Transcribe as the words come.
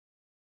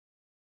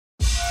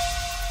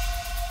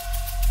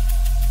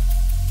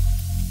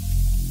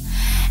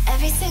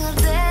single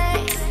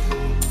day,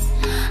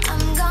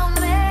 I'm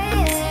gonna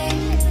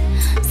make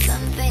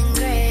something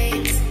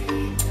great.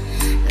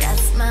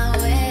 That's my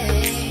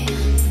way.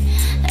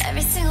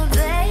 Every single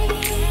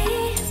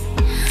day,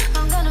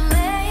 I'm gonna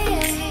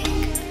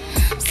make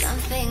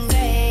something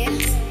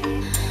great.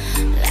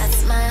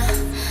 That's my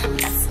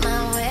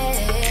way.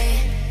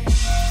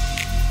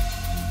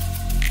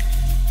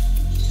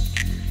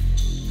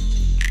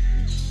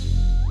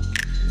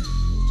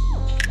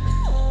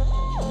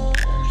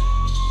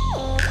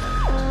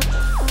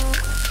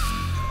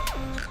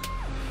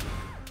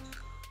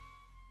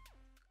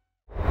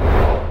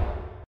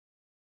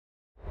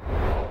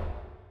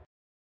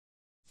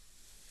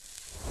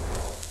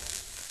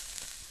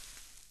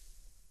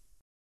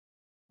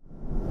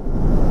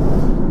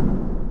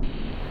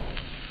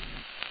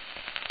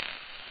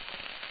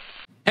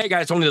 Hey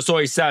guys, only the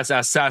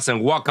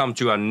Soysauceassassin. Welcome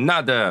to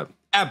another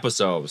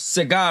episode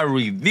cigar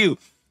review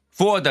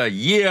for the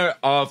Year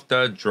of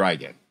the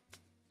Dragon.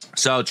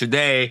 So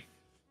today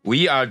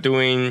we are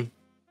doing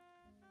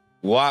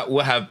what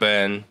would have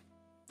been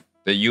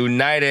the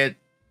United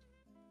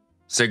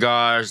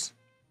Cigars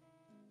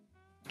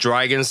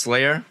Dragon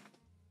Slayer,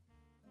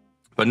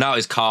 but now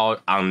it's called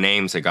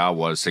unnamed cigar,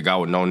 or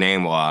cigar with no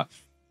name, or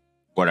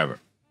whatever.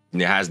 It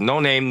has no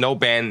name, no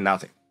band,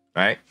 nothing,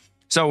 right?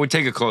 So we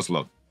take a close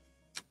look.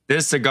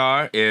 This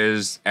cigar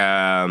is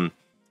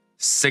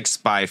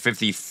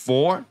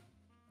 6x54.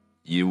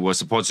 You were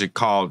supposed to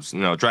call,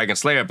 Dragon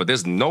Slayer, but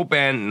there's no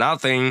band,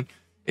 nothing.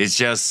 It's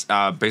just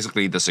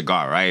basically the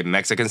cigar, right?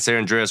 Mexican San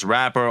Andreas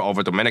wrapper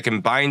over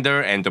Dominican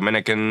binder and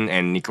Dominican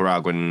and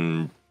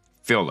Nicaraguan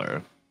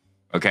filler,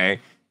 okay?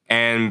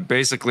 And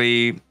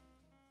basically,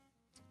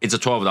 it's a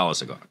 $12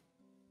 cigar,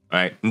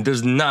 right? And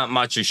there's not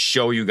much to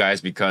show you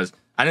guys because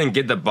I didn't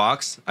get the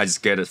box. I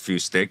just get a few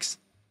sticks,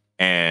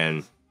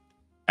 and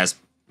as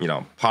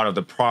part of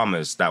the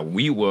promise that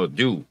we will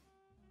do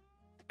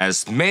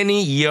as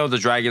many Year of the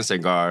Dragon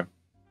cigar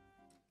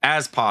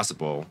as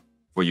possible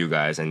for you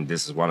guys, and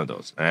this is one of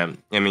those. I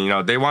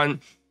mean, they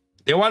want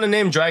to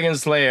name Dragon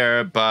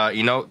Slayer, but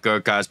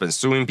Gurkha's been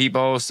suing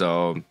people,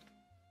 so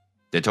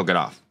they took it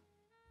off.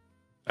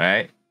 All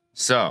right,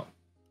 so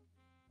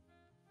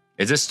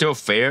is it still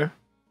fair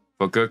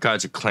for Gurkha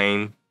to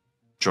claim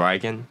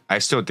Dragon? I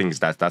still think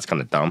that's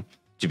kind of dumb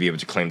to be able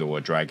to claim the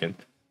word Dragon.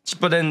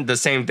 But then the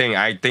same thing,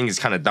 I think it's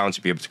kind of dumb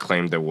to be able to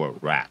claim the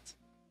word rat.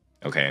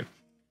 Okay,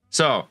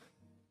 so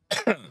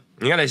you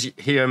gotta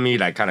hear me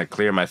kind of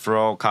clear my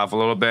throat, cough a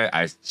little bit.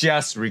 I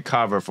just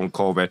recovered from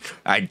COVID.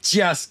 I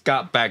just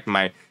got back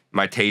my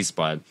taste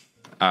bud.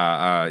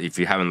 If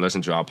you haven't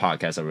listened to our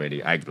podcast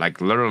already, I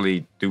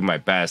literally do my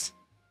best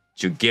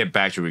to get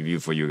back to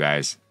review for you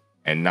guys.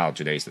 And now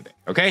today's the day.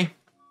 Okay,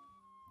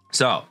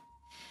 so.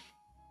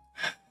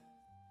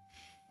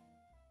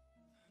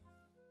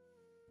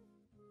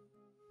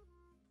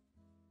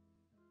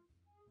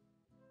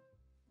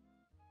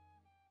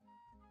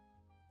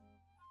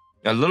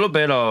 A little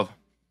bit of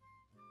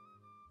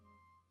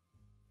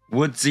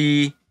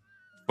woodsy,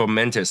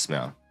 fermented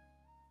smell.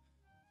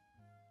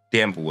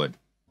 Damp wood.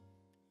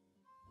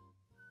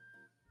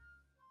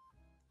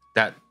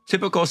 That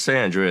typical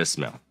San Andreas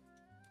smell.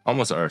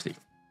 Almost earthy.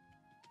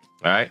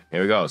 All right,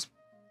 here it goes.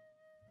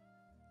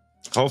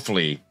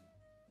 Hopefully,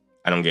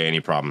 I don't get any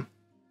problem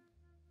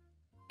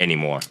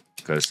anymore.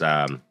 Because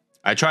I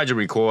tried to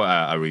record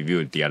a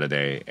review the other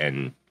day,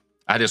 and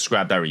I had to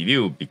scrap that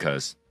review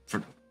because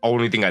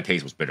only thing I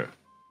taste was bitter.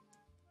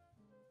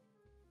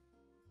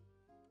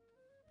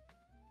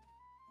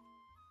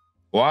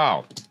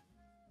 Wow.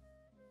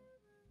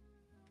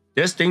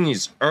 This thing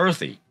is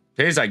earthy.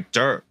 Tastes like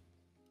dirt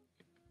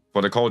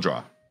for the cold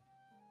draw.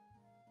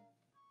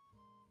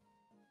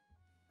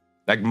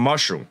 Like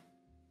mushroom.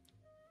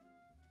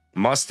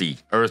 Musty,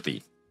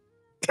 earthy.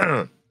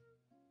 All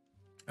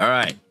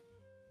right.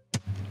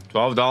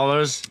 $12.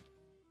 Let's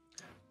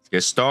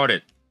get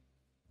started.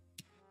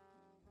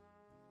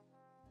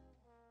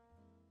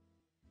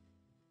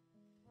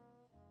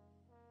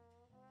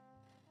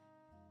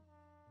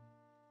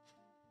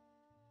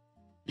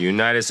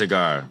 United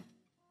Cigar.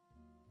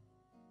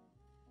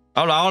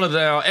 All of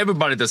them,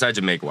 everybody decided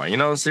to make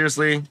one.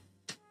 Seriously.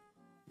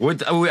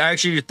 We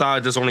actually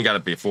thought this only got to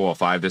be 4 or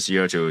 5 this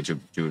year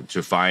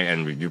to find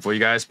and review for you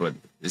guys, but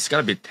it's got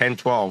to be 10,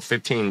 12,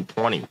 15,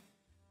 20.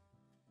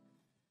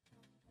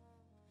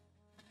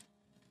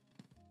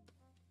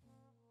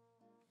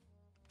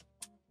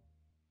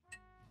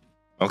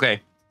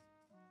 Okay.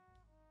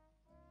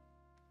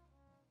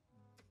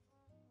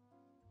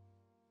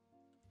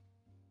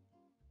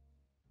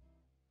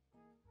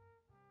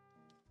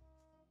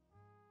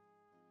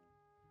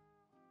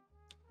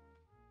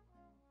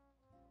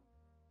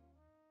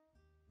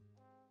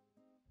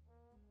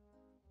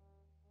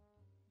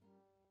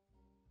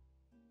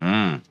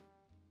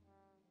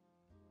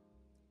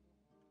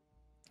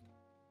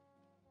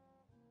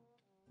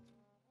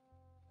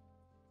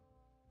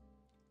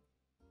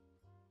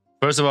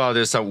 First of all,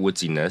 there's some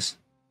woodiness.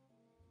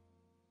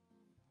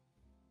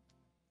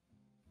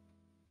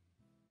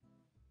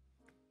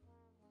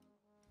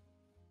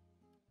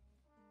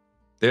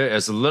 There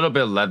is a little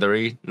bit of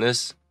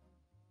leatheriness,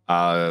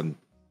 a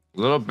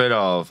little bit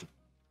of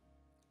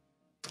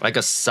like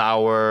a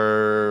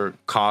sour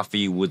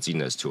coffee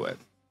woodiness to it.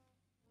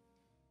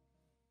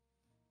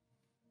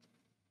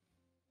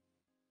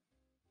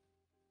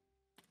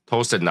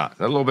 Toasted nut,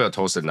 a little bit of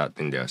toasted nut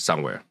in there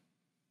somewhere.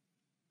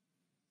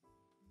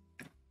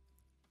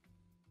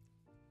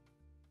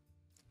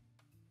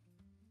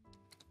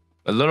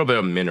 A little bit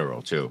of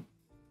mineral too.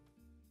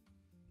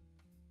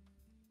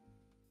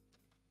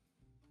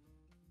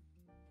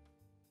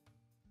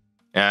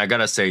 And I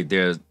gotta say,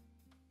 there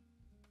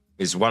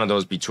is one of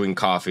those between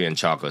coffee and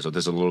chocolate, so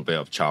there's a little bit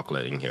of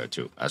chocolate in here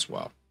too, as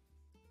well.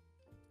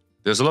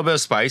 There's a little bit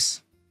of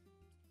spice,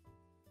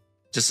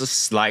 just a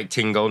slight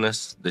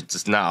tingleness. There's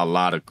just not a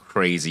lot of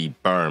crazy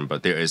burn,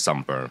 but there is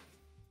some burn.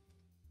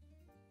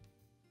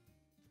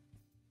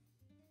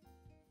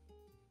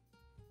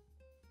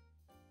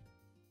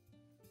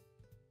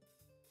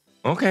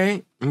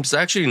 Okay, it's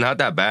actually not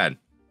that bad.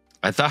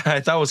 I thought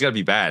it was gonna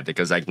be bad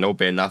because like no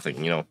bend,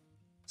 nothing, you know.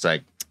 It's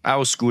like I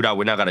was screwed up.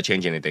 We're not gonna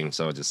change anything,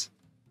 so just.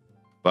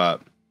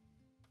 But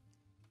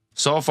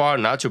so far,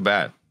 not too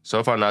bad.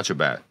 So far, not too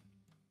bad.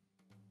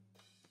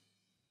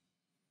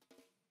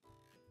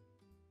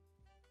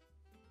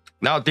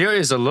 Now there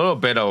is a little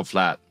bit of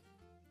that,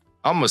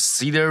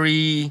 almost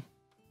cedary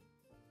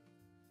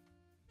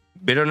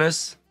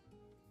bitterness,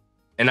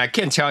 and I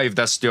can't tell if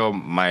that's still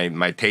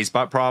my taste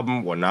bud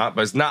problem or not.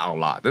 But it's not a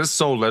lot. There's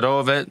so little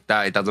of it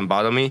that it doesn't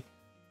bother me.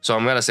 So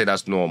I'm gonna say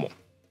that's normal.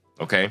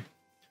 Okay.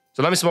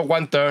 So let me smoke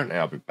 1/3 and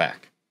I'll be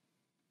back.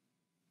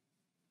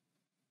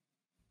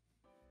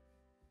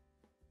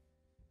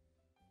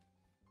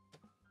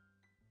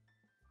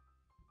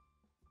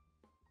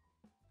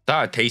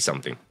 Thought I'd taste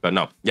something, but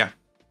no. Yeah.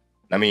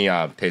 Let me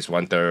taste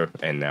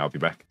 1/3 and I'll be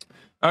back.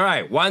 All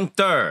right,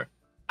 1/3.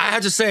 I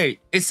have to say,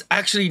 it's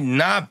actually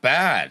not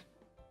bad.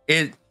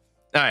 All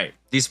right,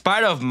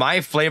 despite of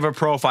my flavor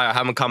profile, I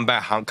haven't come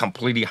back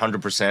completely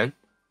 100%.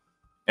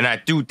 And I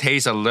do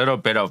taste a little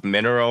bit of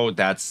mineral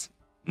that's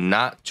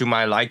not to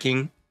my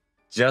liking,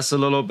 just a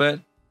little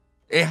bit.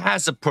 It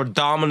has a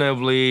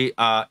predominantly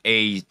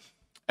a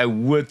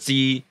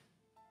woodsy,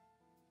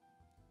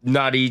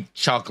 nutty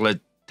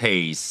chocolate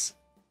taste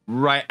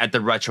right at the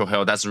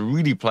retrohale. That's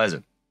really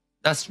pleasant.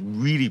 That's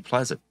really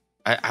pleasant.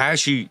 I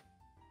actually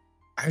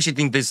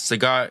think this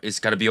cigar is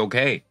gonna be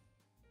okay.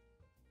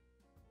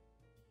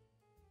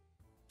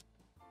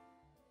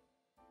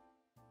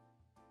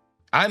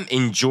 I'm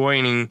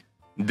enjoying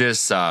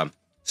this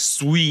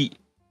sweet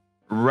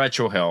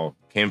retrohale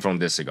came from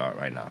this cigar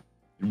right now.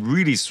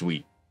 Really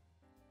sweet.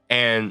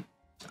 And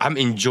I'm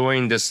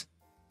enjoying this.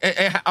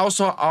 It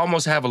also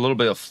almost have a little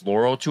bit of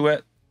floral to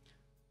it.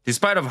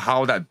 Despite of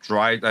how that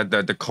dry,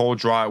 the cold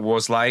draw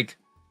was like,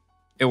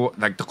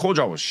 like the cold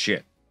draw was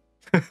shit.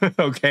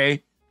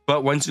 Okay?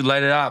 But once you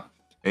light it up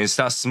and you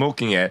start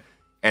smoking it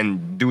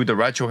and do the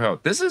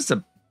retrohale, this is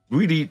a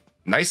really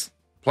nice,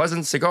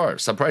 pleasant cigar,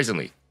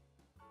 surprisingly.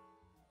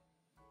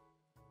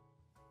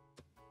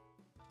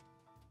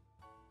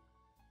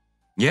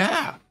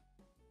 Yeah.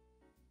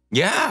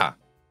 Yeah.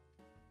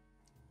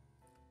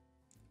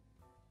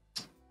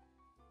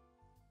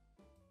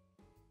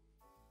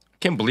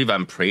 Can't believe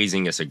I'm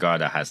praising a cigar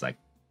that has like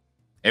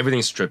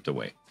everything stripped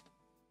away.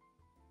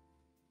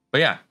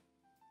 But yeah,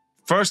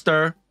 first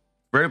stir,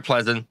 very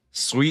pleasant,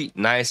 sweet,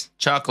 nice,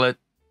 chocolate,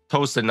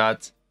 toasted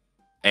nuts,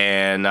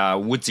 and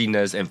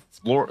woodiness and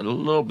a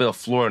little bit of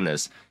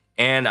floralness,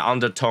 and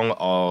undertone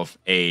of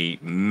a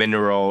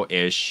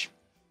mineral-ish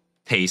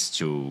taste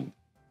to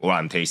what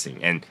I'm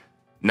tasting. And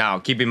now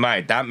keep in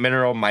mind that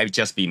mineral might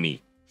just be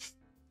me.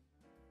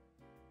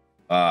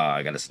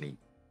 I gotta sneeze.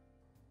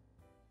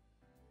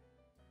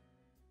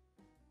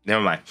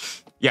 Never mind.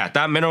 Yeah,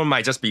 that mineral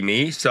might just be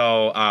me,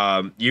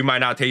 so you might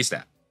not taste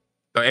that.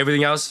 But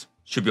everything else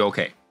should be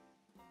okay.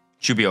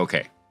 Should be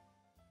okay.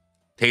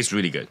 Tastes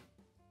really good.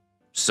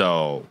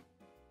 So,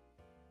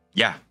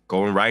 yeah,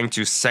 going right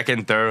into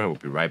second third. We'll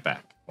be right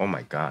back. Oh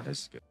my god,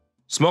 this is good.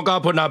 Smoke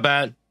output not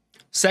bad.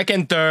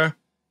 Second third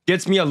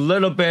gets me a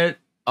little bit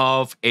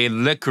of a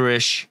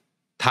licorice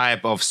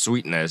type of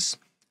sweetness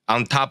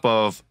on top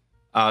of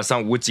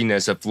some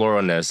woodiness and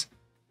floralness.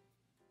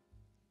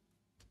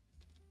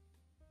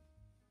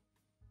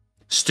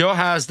 Still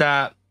has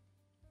that,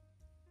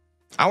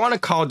 I want to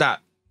call that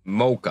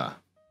mocha,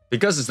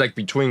 because it's like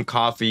between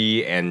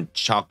coffee and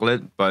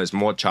chocolate, but it's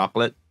more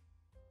chocolate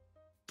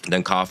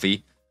than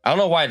coffee. I don't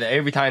know why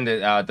every time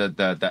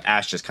the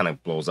ash just kind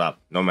of blows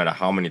up, no matter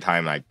how many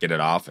times I get it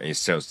off, and it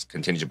still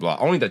continues to blow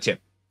up. Only the tip,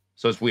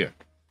 so it's weird.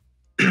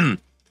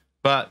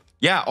 But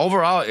yeah,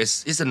 overall,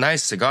 it's a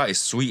nice cigar. It's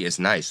sweet. It's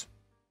nice.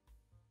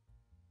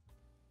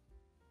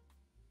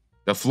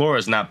 The floor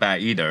is not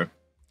bad either.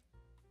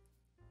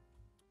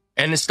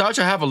 And it starts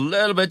to have a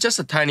little bit, just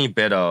a tiny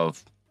bit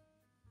of,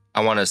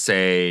 I want to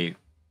say,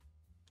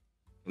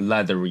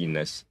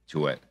 leatheriness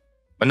to it.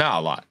 But not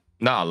a lot.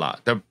 Not a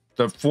lot.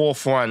 The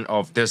forefront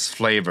of this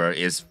flavor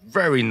is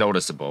very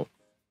noticeable.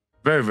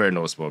 Very, very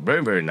noticeable.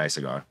 Very, very nice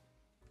cigar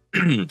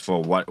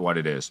for what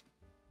it is.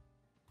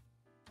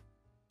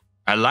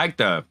 I like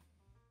the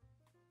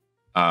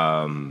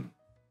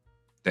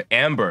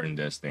amber in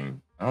this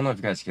thing. I don't know if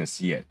you guys can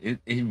see it.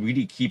 It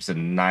really keeps a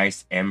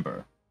nice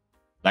amber.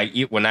 Like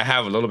when I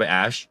have a little bit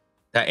ash,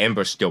 that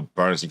amber still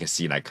burns. You can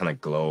see like kind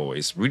of glow.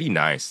 It's really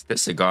nice.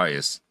 This cigar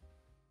is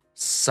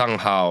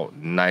somehow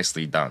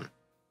nicely done.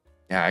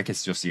 Yeah, I can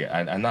still see it.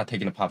 I'm not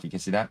taking a puff. You can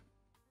see that?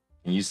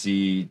 Can you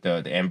see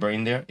the amber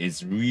in there?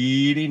 It's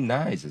really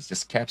nice. It's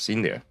just caps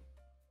in there.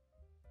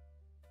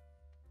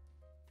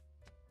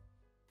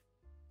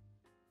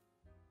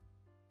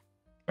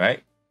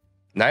 Right?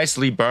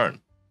 Nicely burned.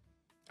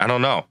 I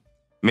don't know.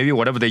 Maybe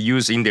whatever they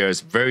use in there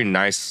is very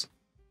nice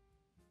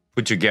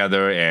put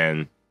together,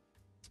 and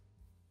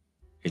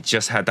it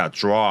just had that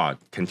draw,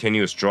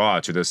 continuous draw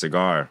to the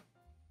cigar.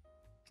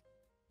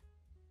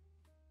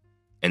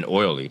 And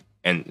oily.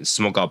 And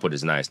smoke output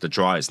is nice. The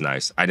draw is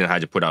nice. I didn't have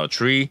to put out a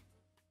tree.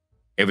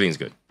 Everything's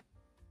good.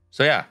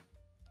 So yeah,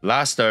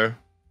 last stir.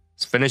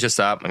 Let's finish this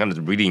up. I'm gonna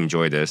really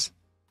enjoy this.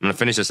 I'm gonna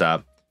finish this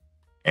up,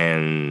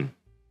 and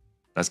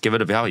let's give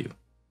it a value.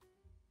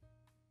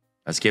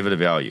 Let's give it a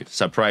value.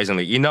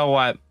 Surprisingly, you know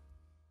what?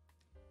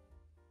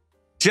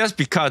 Just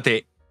because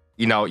they,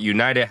 you know,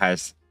 United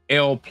has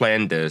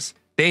planned this,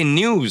 they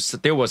knew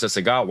there was a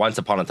cigar once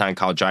upon a time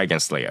called Dragon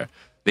Slayer.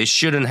 They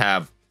shouldn't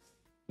have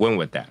went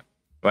with that,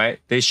 right?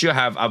 They should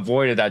have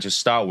avoided that to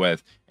start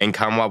with and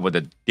come up with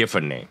a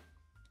different name.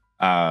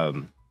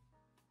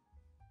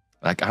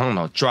 Like, I don't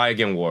know,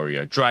 Dragon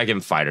Warrior,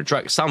 Dragon Fighter,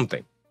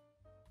 something,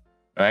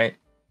 right?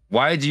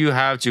 Why do you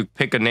have to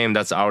pick a name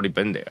that's already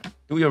been there?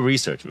 Do your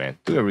research, man.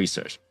 Do your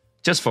research.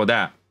 Just for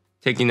that,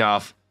 taking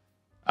off,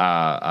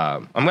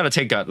 I'm gonna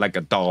take like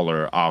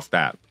 $1 off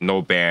that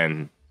no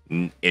ban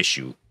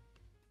issue,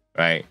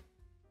 right?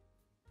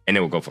 And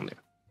then we'll go from there.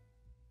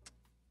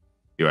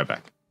 Be right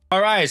back.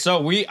 All right,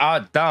 so we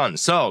are done.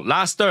 So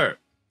last stir,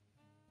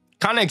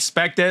 kind of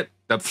expected.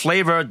 The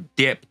flavor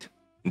dipped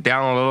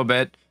down a little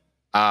bit.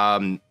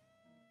 And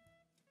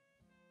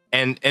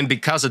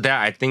because of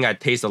that, I think I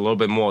taste a little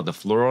bit more of the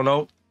floral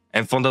note.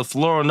 And from the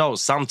floral note,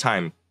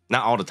 sometimes,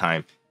 not all the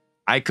time,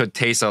 I could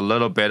taste a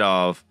little bit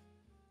of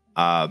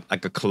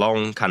like a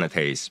cologne kind of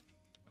taste.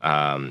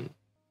 Yeah,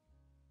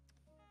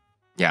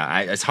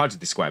 it's hard to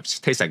describe. It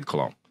tastes like a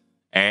cologne.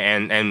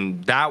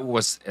 And that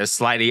was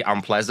slightly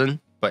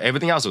unpleasant, but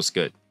everything else was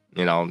good.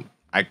 You know,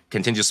 I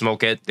continued to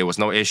smoke it. There was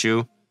no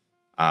issue.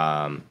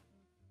 Yeah,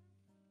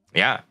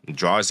 the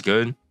draw is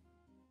good.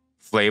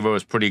 Flavor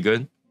was pretty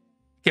good.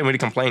 Can't really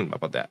complain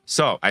about that.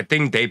 So I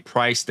think they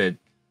priced it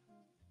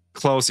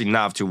close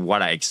enough to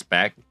what I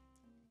expect.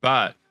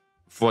 But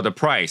for the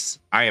price,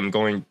 I am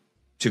going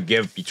to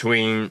give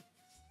between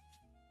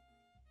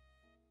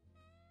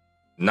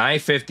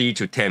 $9.50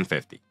 to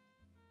 $10.50.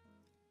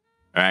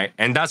 All right,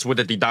 and that's with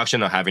the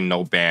deduction of having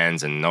no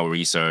bans and no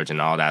research and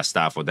all that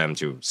stuff for them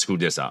to screw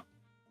this up.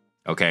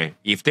 Okay,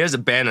 if there's a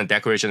ban and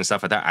decoration and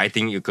stuff like that, I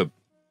think it could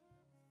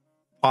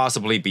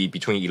possibly be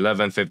between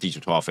 $11.50 to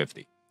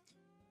 $12.50,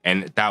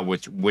 and that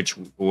which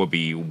will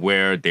be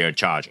where they're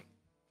charging,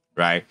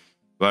 right?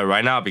 But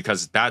right now,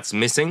 because that's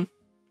missing,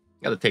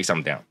 you got to take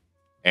something down,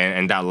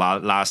 and that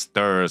last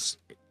third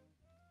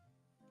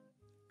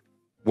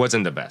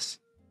wasn't the best.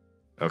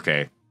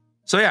 Okay,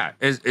 so yeah,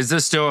 is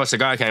this still a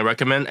cigar I can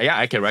recommend? Yeah,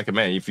 I can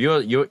recommend. If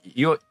you're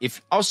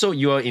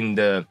in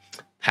the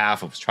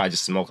path of trying to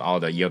smoke all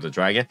the Year of the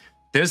Dragon,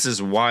 this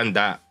is one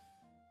that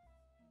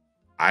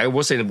I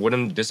would say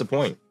wouldn't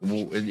disappoint.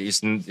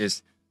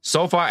 It's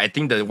so far, I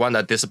think the one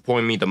that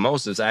disappointed me the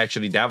most is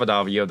actually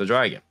Davidoff Year of the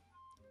Dragon.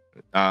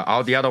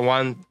 All the other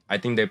one, I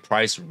think they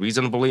priced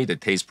reasonably. They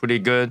taste pretty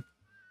good.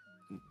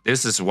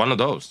 This is one of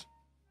those.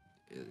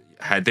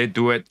 Had they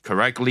do it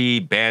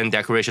correctly, band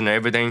decoration and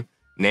everything,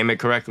 name it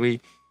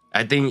correctly,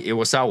 I think it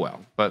will sell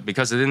well. But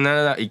because it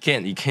didn't,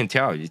 you can't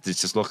tell. It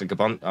just looks like a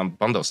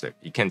bundle stick.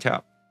 You can't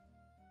tell.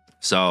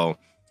 So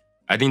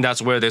I think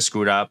that's where they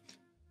screwed up,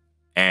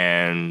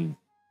 and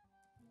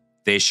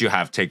they should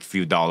have taken a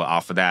few dollars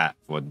off of that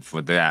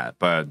for that.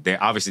 But they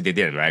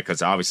didn't, right?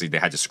 Because obviously they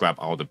had to scrap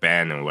all the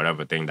band and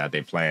whatever thing that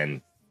they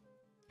planned,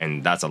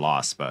 and that's a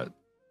loss. But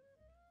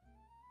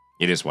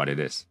it is what it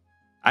is.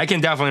 I can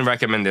definitely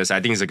recommend this.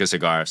 I think it's a good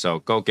cigar, so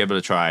go give it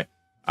a try.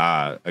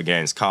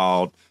 Again, it's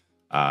called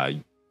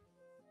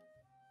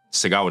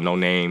Cigar with No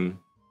Name,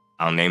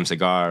 Unnamed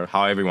Cigar,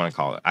 however you want to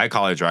call it. I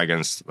call it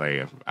Dragon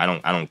Slayer. I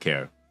don't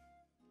care,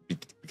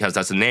 because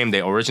that's the name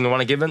they originally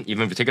want to give it.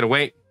 Even if you take it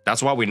away,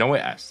 that's what we know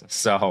it as.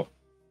 So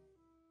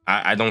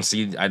I don't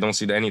see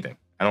anything.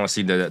 I don't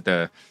see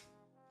the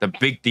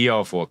big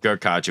deal for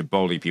Gurkha to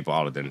bully people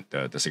out of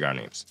the cigar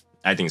names.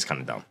 I think it's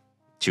kind of dumb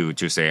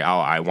to say, oh,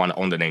 I want to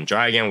own the name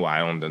Dragon, or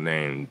I own the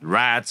name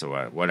Rats,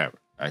 or whatever.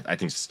 I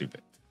think it's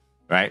stupid,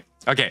 right?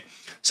 Okay,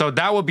 so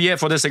that will be it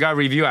for the cigar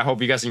review. I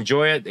hope you guys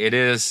enjoy it. It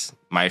is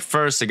my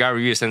first cigar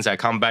review since I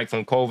come back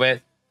from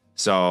COVID.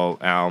 So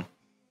I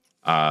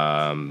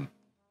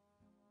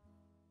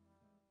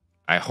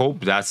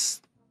hope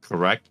that's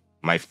correct.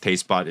 My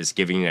taste bud is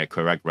giving a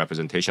correct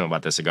representation of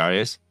what the cigar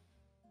is.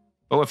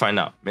 But we'll find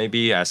out.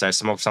 Maybe as I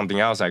smoke something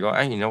else, I go,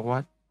 hey, you know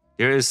what?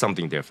 There is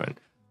something different.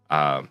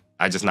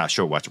 I'm just not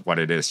sure what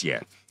it is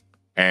yet.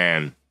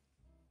 And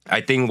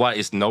I think what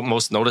is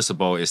most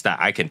noticeable is that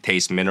I can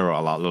taste mineral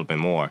a little bit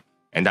more.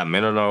 And that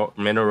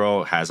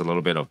mineral has a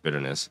little bit of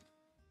bitterness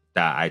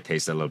that I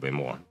taste a little bit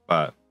more.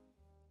 But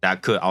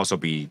that could also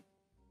be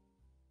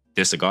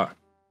this cigar.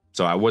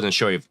 So I wasn't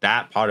sure if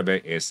that part of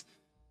it is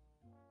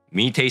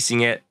me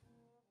tasting it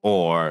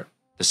or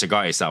the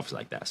cigar itself is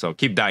like that. So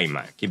keep that in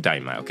mind. Keep that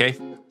in mind, okay?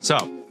 So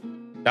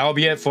that will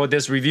be it for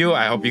this review.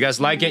 I hope you guys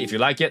like it. If you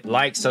like it,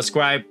 like,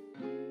 subscribe,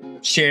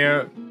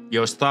 share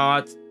your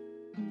thoughts,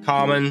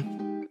 comment,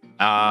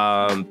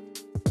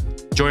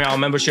 join our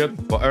membership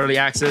for early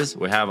access.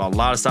 We have a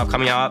lot of stuff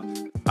coming up.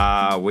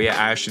 We are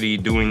actually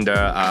doing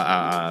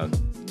the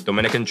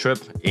Dominican trip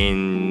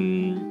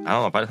in, I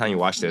don't know, by the time you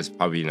watch this,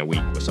 probably in a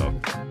week or so.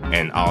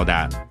 And all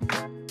that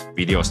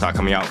videos start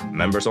coming out,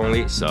 members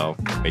only. So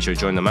make sure you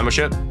join the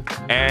membership.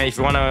 And if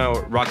you want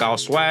to rock our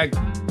swag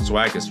is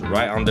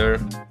right under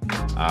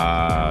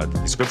the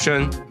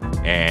description.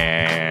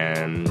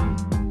 And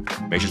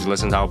make sure to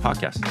listen to our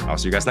podcast. I'll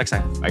see you guys next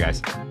time. Bye,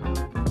 guys.